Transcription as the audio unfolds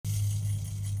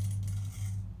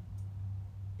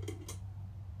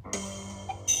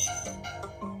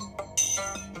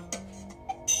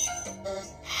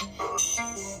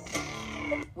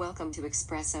Welcome to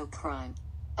Espresso Crime,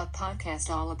 a podcast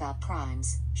all about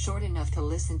crimes, short enough to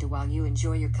listen to while you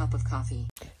enjoy your cup of coffee.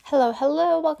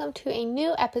 Hello, welcome to a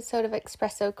new episode of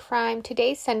Espresso Crime.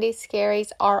 Today's Sunday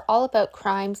Scaries are all about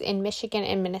crimes in Michigan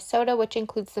and Minnesota, which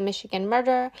includes the Michigan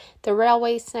murderer, the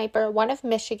railway sniper, one of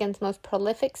Michigan's most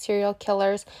prolific serial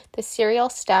killers, the serial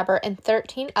stabber, and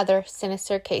 13 other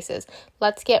sinister cases.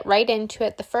 Let's get right into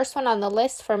it. The first one on the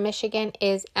list for Michigan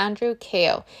is Andrew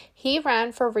Kao. He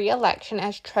ran for re-election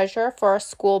as treasurer for a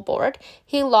school board.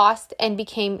 He lost and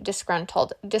became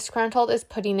disgruntled. Disgruntled is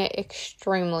putting it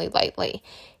extremely lightly.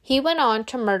 He went on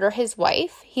to murder his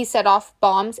wife. He set off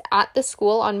bombs at the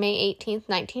school on May 18,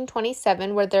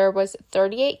 1927, where there was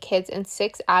 38 kids and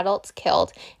 6 adults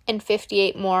killed and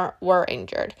 58 more were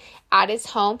injured. At his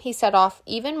home, he set off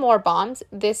even more bombs.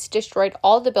 This destroyed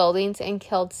all the buildings and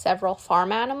killed several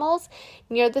farm animals.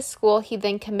 Near the school, he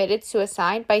then committed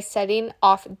suicide by setting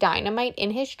off dynamite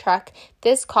in his truck.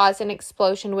 This caused an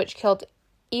explosion which killed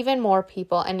even more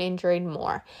people and injured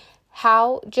more.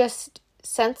 How just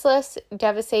senseless,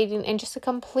 devastating, and just a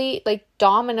complete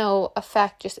domino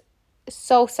effect. Just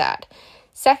so sad.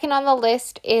 Second on the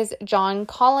list is John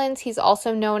Collins. He's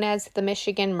also known as the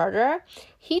Michigan murderer.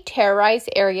 He terrorized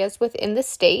areas within the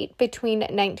state between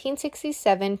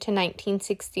 1967 to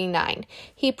 1969.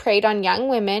 He preyed on young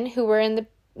women who were in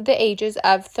the ages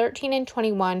of 13 and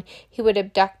 21. He would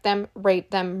abduct them,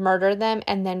 rape them, murder them,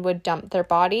 and then would dump their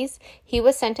bodies. He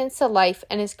was sentenced to life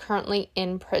and is currently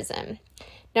in prison.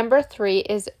 Number 3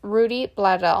 is Rudy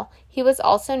Bladel. He was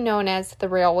also known as the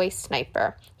railway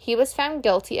sniper. He was found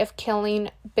guilty of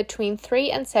killing between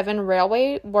 3 and 7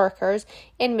 railway workers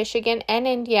in Michigan and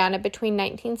Indiana between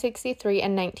 1963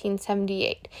 and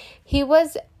 1978. He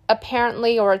was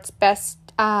apparently, or it's best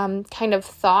kind of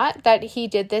thought, that he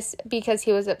did this because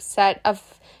he was upset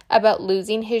about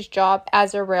losing his job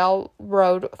as a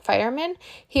railroad fireman.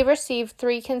 He received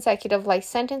 3 consecutive life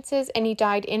sentences and he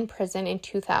died in prison in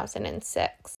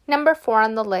 2006. Number 4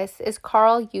 on the list is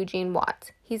Carl Eugene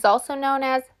Watts. He's also known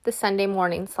as the Sunday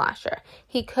morning slasher.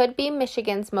 He could be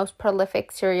Michigan's most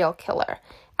prolific serial killer.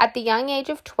 At the young age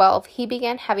of 12, he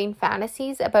began having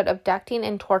fantasies about abducting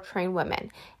and torturing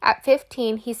women. At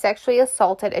 15, he sexually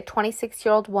assaulted a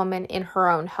 26-year-old woman in her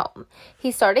own home.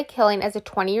 He started killing as a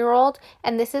 20-year-old,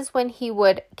 and this is when he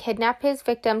would kidnap his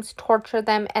victims, torture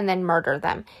them, and then murder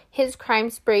them. His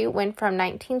crime spree went from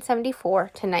 1974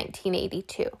 to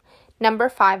 1982. Number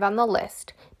 5 on the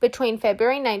list. Between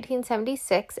February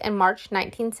 1976 and March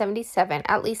 1977,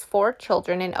 at least 4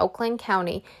 children in Oakland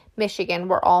County, Michigan,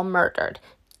 were all murdered.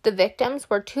 The victims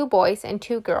were 2 boys and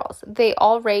 2 girls. They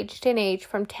all ranged in age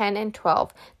from 10 and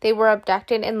 12. They were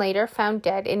abducted and later found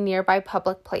dead in nearby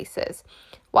public places.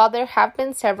 While there have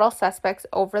been several suspects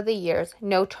over the years,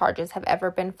 no charges have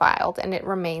ever been filed, and it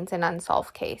remains an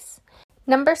unsolved case.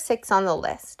 Number 6 on the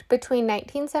list. Between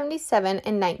 1977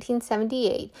 and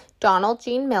 1978, Donald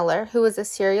Gene Miller, who was a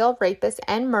serial rapist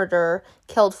and murderer,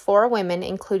 killed 4 women,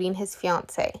 including his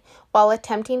fiancée. While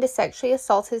attempting to sexually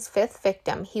assault his 5th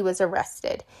victim, he was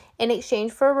arrested. In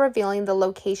exchange for revealing the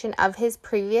location of his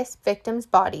previous victims'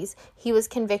 bodies, he was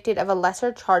convicted of a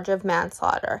lesser charge of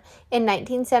manslaughter. In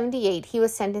 1978, he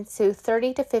was sentenced to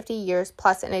 30 to 50 years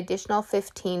plus an additional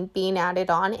 15 being added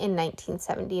on in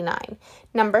 1979.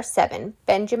 Number 7,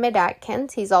 Benjamin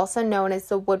Atkins. He's also known as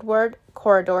the Woodward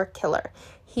Corridor Killer.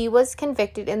 He was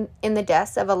convicted in the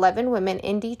deaths of 11 women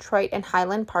in Detroit and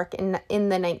Highland Park in the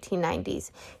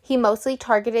 1990s. He mostly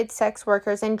targeted sex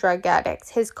workers and drug addicts.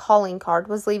 His calling card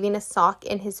was leaving a sock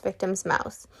in his victim's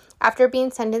mouth. After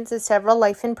being sentenced to several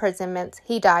life imprisonments,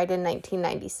 he died in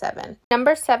 1997.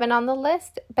 Number 7 on the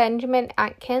list, Benjamin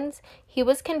Atkins. He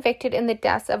was convicted in the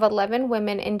deaths of 11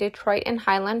 women in Detroit and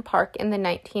Highland Park in the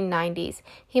 1990s.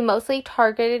 He mostly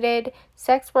targeted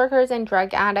sex workers and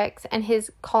drug addicts, and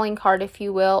his calling card, if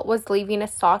you will, was leaving a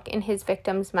sock in his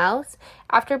victim's mouth.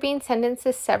 After being sentenced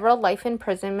to several life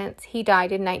imprisonments, he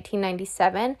died in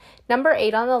 1997. Number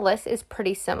 8 on the list is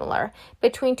pretty similar.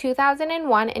 Between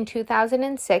 2001 and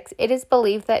 2006, it is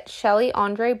believed that Shelley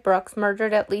Andre Brooks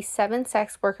murdered at least 7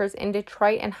 sex workers in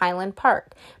Detroit and Highland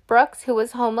Park. Brooks, who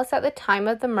was homeless at the time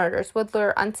of the murders, would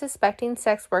lure unsuspecting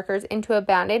sex workers into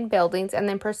abandoned buildings and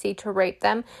then proceed to rape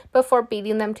them before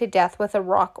beating them to death with a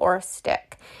rock or a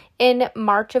stick. In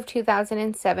March of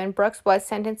 2007, Brooks was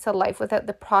sentenced to life without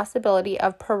the possibility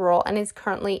of parole and is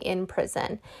currently in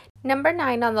prison. Number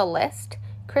 9 on the list,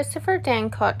 Christopher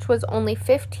Dankoch was only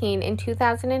 15 in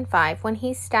 2005 when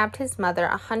he stabbed his mother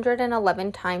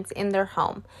 111 times in their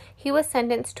home. He was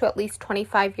sentenced to at least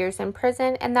 25 years in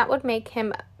prison, and that would make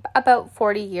him about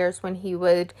 40 years when he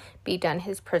would be done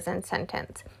his prison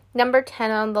sentence. Number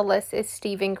 10 on the list is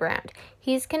Stephen Grant.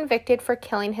 He's convicted for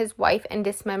killing his wife and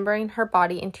dismembering her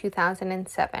body in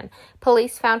 2007.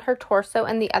 Police found her torso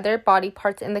and the other body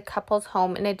parts in the couple's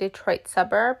home in a Detroit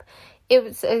suburb. It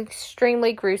was an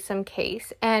extremely gruesome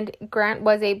case, and Grant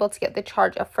was able to get the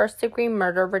charge of first-degree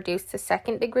murder reduced to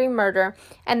second-degree murder,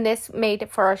 and this made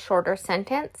for a shorter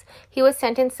sentence. He was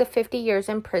sentenced to 50 years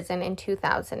in prison in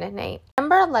 2008.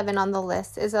 Number 11 on the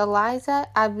list is Eliza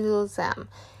Abdulzam.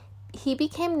 He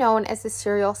became known as the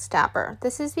serial stabber.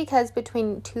 This is because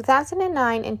between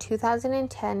 2009 and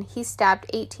 2010, he stabbed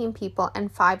 18 people and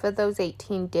 5 of those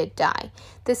 18 did die.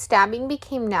 The stabbing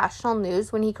became national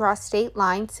news when he crossed state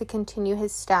lines to continue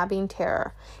his stabbing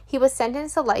terror. He was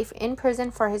sentenced to life in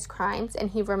prison for his crimes,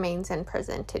 and he remains in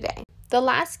prison today. The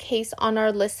last case on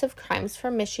our list of crimes for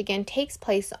Michigan takes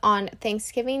place on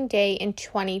Thanksgiving Day in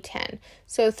 2010.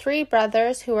 So 3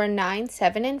 brothers who were 9,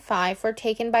 7, and 5 were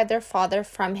taken by their father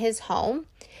from his home.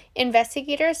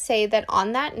 Investigators say that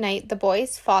on that night, the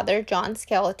boys' father, John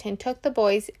Skeleton, took the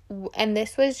boys, and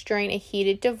this was during a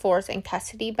heated divorce and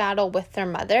custody battle with their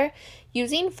mother.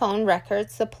 Using phone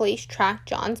records, the police tracked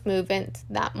John's movements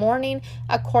that morning.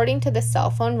 According to the cell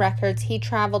phone records, he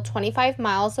traveled 25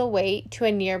 miles away to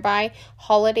a nearby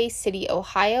Holiday City,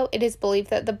 Ohio. It is believed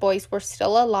that the boys were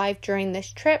still alive during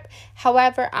this trip.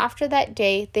 However, after that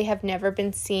day, they have never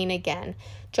been seen again.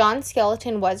 John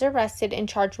Skeleton was arrested and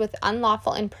charged with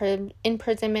unlawful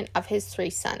imprisonment of his 3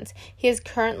 sons. He is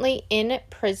currently in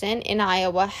prison in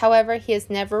Iowa. However, he has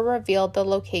never revealed the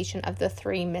location of the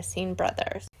 3 missing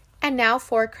brothers. And now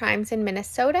for crimes in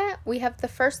Minnesota. We have the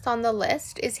first on the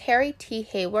list is Harry T.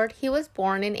 Hayward. He was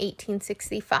born in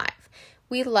 1865.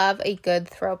 We love a good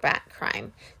throwback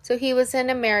crime. So he was an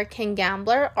American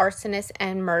gambler, arsonist,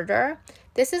 and murderer.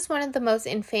 This is one of the most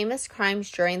infamous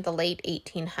crimes during the late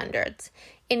 1800s.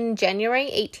 In January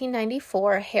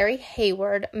 1894, Harry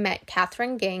Hayward met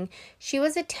Catherine Ging. She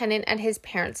was a tenant at his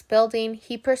parents' building.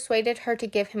 He persuaded her to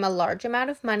give him a large amount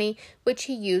of money, which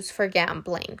he used for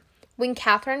gambling. When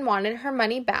Catherine wanted her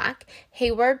money back,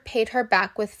 Hayward paid her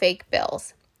back with fake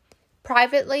bills.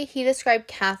 Privately, he described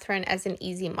Catherine as an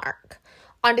easy mark.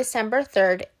 On December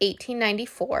 3rd,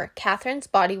 1894, Catherine's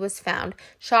body was found,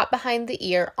 shot behind the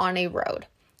ear on a road.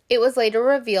 It was later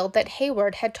revealed that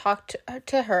Hayward had talked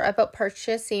to her about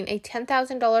purchasing a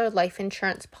 $10,000 life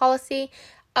insurance policy,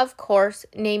 of course,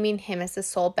 naming him as the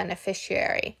sole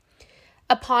beneficiary.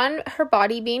 Upon her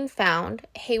body being found,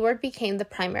 Hayward became the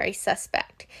primary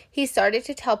suspect. He started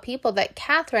to tell people that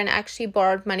Catherine actually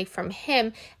borrowed money from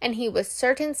him, and he was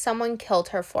certain someone killed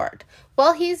her for it.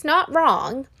 Well, he's not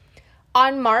wrong.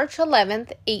 On March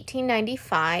 11th,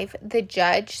 1895, the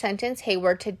judge sentenced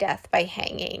Hayward to death by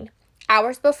hanging.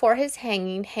 Hours before his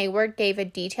hanging, Hayward gave a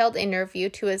detailed interview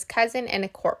to his cousin and a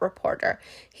court reporter.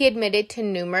 He admitted to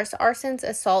numerous arsons,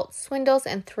 assaults, swindles,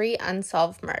 and 3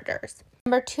 unsolved murders.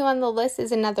 Number 2 on the list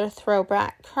is another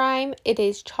throwback crime. It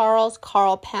is Charles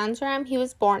Carl Panzram. He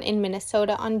was born in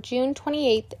Minnesota on June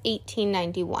 28,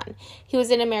 1891. He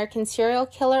was an American serial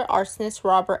killer, arsonist,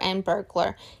 robber, and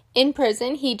burglar. In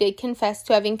prison, he did confess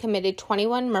to having committed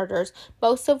 21 murders,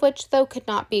 most of which, though, could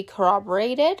not be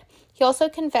corroborated. He also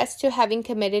confessed to having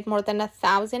committed more than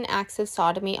 1,000 acts of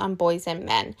sodomy on boys and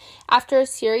men. After a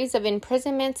series of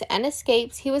imprisonments and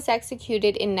escapes, he was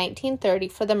executed in 1930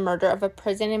 for the murder of a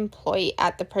prison employee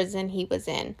at the prison he was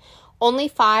in. Only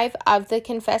 5 of the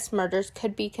confessed murders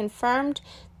could be confirmed,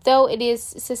 though it is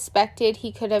suspected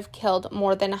he could have killed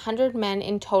more than 100 men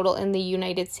in total in the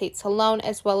United States alone,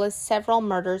 as well as several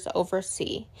murders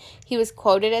overseas. He was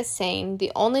quoted as saying,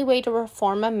 "The only way to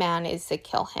reform a man is to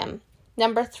kill him."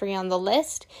 Number 3 on the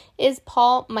list is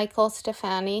Paul Michael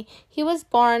Stefani. He was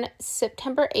born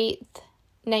September 8th,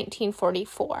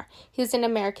 1944. He was an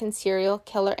American serial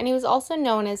killer, and he was also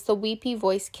known as the Weepy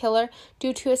Voice Killer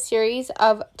due to a series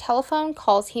of telephone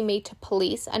calls he made to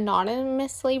police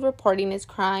anonymously reporting his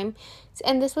crime,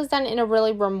 and this was done in a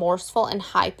really remorseful and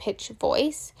high-pitched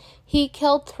voice. He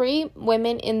killed 3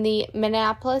 women in the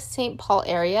Minneapolis-St. Paul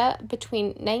area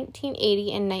between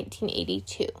 1980 and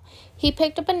 1982. He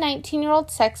picked up a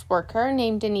 19-year-old sex worker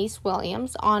named Denise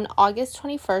Williams on August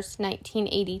 21st,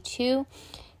 1982.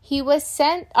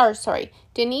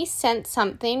 Denise sensed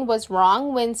something was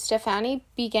wrong when Stefani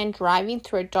began driving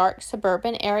through a dark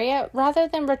suburban area rather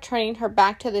than returning her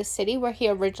back to the city where he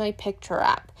originally picked her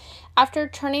up. After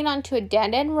turning onto a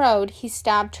dead-end road, he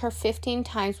stabbed her 15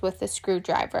 times with a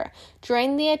screwdriver.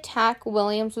 During the attack,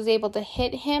 Williams was able to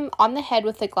hit him on the head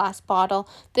with a glass bottle.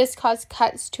 This caused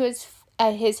cuts to his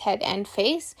at his head and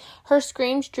face. Her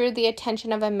screams drew the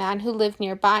attention of a man who lived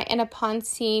nearby, and upon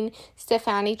seeing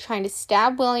Stefani trying to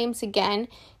stab Williams again,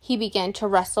 he began to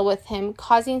wrestle with him,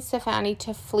 causing Stefani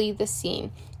to flee the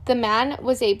scene. The man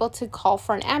was able to call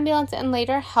for an ambulance and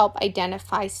later help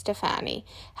identify Stefani.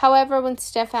 However, when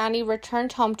Stefani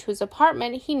returned home to his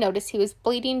apartment, he noticed he was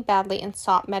bleeding badly and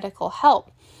sought medical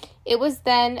help. It was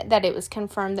then that it was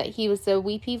confirmed that he was the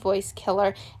weepy voice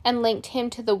killer and linked him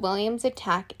to the Williams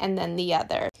attack and then the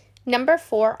other. Number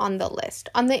 4 on the list.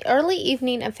 On the early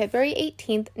evening of February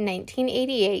 18th,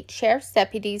 1988, sheriff's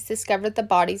deputies discovered the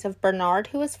bodies of Bernard,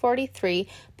 who was 43,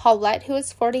 Paulette, who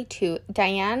was 42,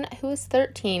 Diane, who was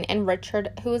 13, and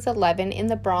Richard, who was 11, in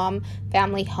the Braum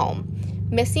family home.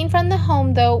 Missing from the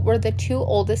home, though, were the 2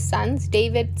 oldest sons,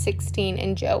 David, 16,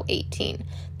 and Joe, 18.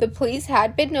 The police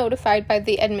had been notified by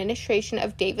the administration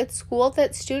of David's school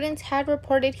that students had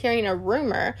reported hearing a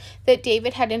rumor that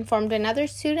David had informed another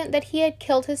student that he had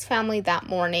killed his family that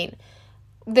morning.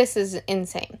 This is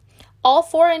insane. All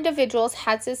 4 individuals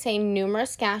had sustained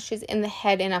numerous gashes in the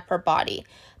head and upper body.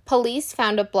 Police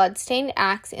found a blood-stained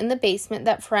axe in the basement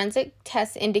that forensic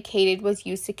tests indicated was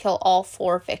used to kill all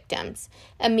 4 victims.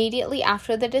 Immediately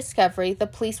after the discovery, the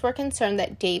police were concerned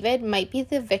that David might be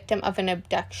the victim of an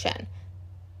abduction.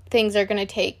 Things are going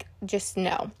to take just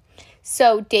no.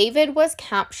 So David was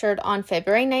captured on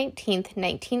February 19th,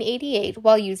 1988,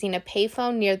 while using a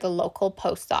payphone near the local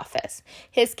post office.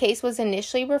 His case was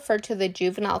initially referred to the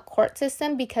juvenile court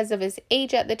system because of his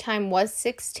age at the time was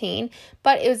 16,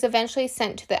 but it was eventually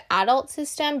sent to the adult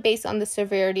system based on the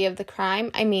severity of the crime.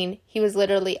 I mean, he was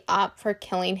literally up for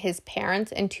killing his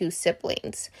parents and 2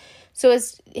 siblings. So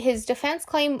his defense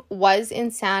claim was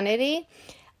insanity.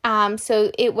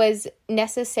 So it was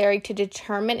necessary to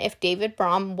determine if David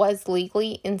Braum was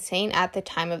legally insane at the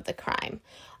time of the crime.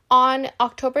 On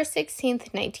October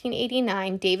 16th,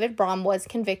 1989, David Braum was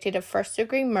convicted of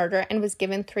first-degree murder and was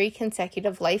given 3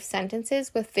 consecutive life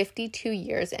sentences with 52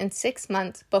 years and 6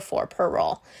 months before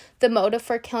parole. The motive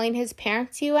for killing his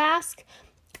parents, you ask?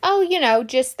 Oh,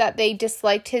 just that they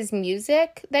disliked his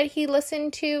music that he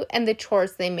listened to and the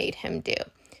chores they made him do.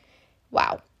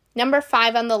 Wow. Number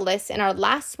 5 on the list, and our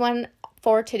last one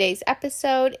for today's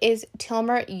episode, is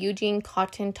Tilmer Eugene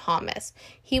Cotton Thomas.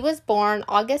 He was born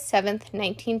August 7th,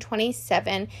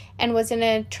 1927, and was an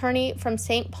attorney from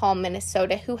St. Paul,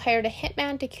 Minnesota, who hired a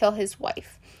hitman to kill his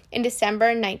wife. In December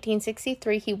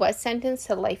 1963, he was sentenced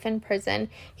to life in prison.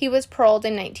 He was paroled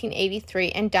in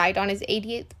 1983 and died on his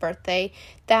 88th birthday.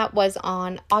 That was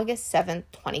on August 7th,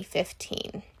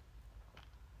 2015.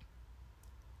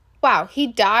 Wow, he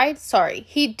died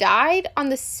on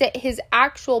his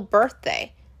actual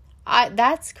birthday.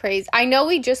 That's crazy. I know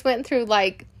we just went through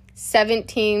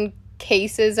 17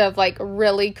 cases of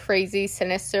really crazy,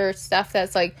 sinister stuff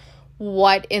that's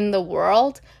what in the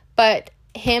world? But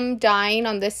him dying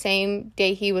on the same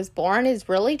day he was born is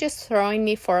really just throwing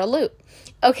me for a loop.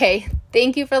 Okay,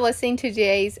 thank you for listening to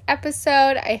today's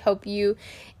episode. I hope you,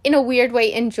 in a weird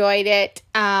way, enjoyed it.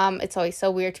 It's always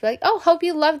so weird to be hope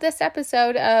you loved this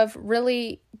episode of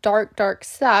really dark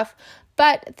stuff.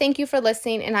 But thank you for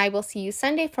listening, and I will see you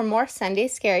Sunday for more Sunday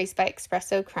Scaries by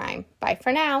Espresso Crime. Bye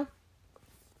for now.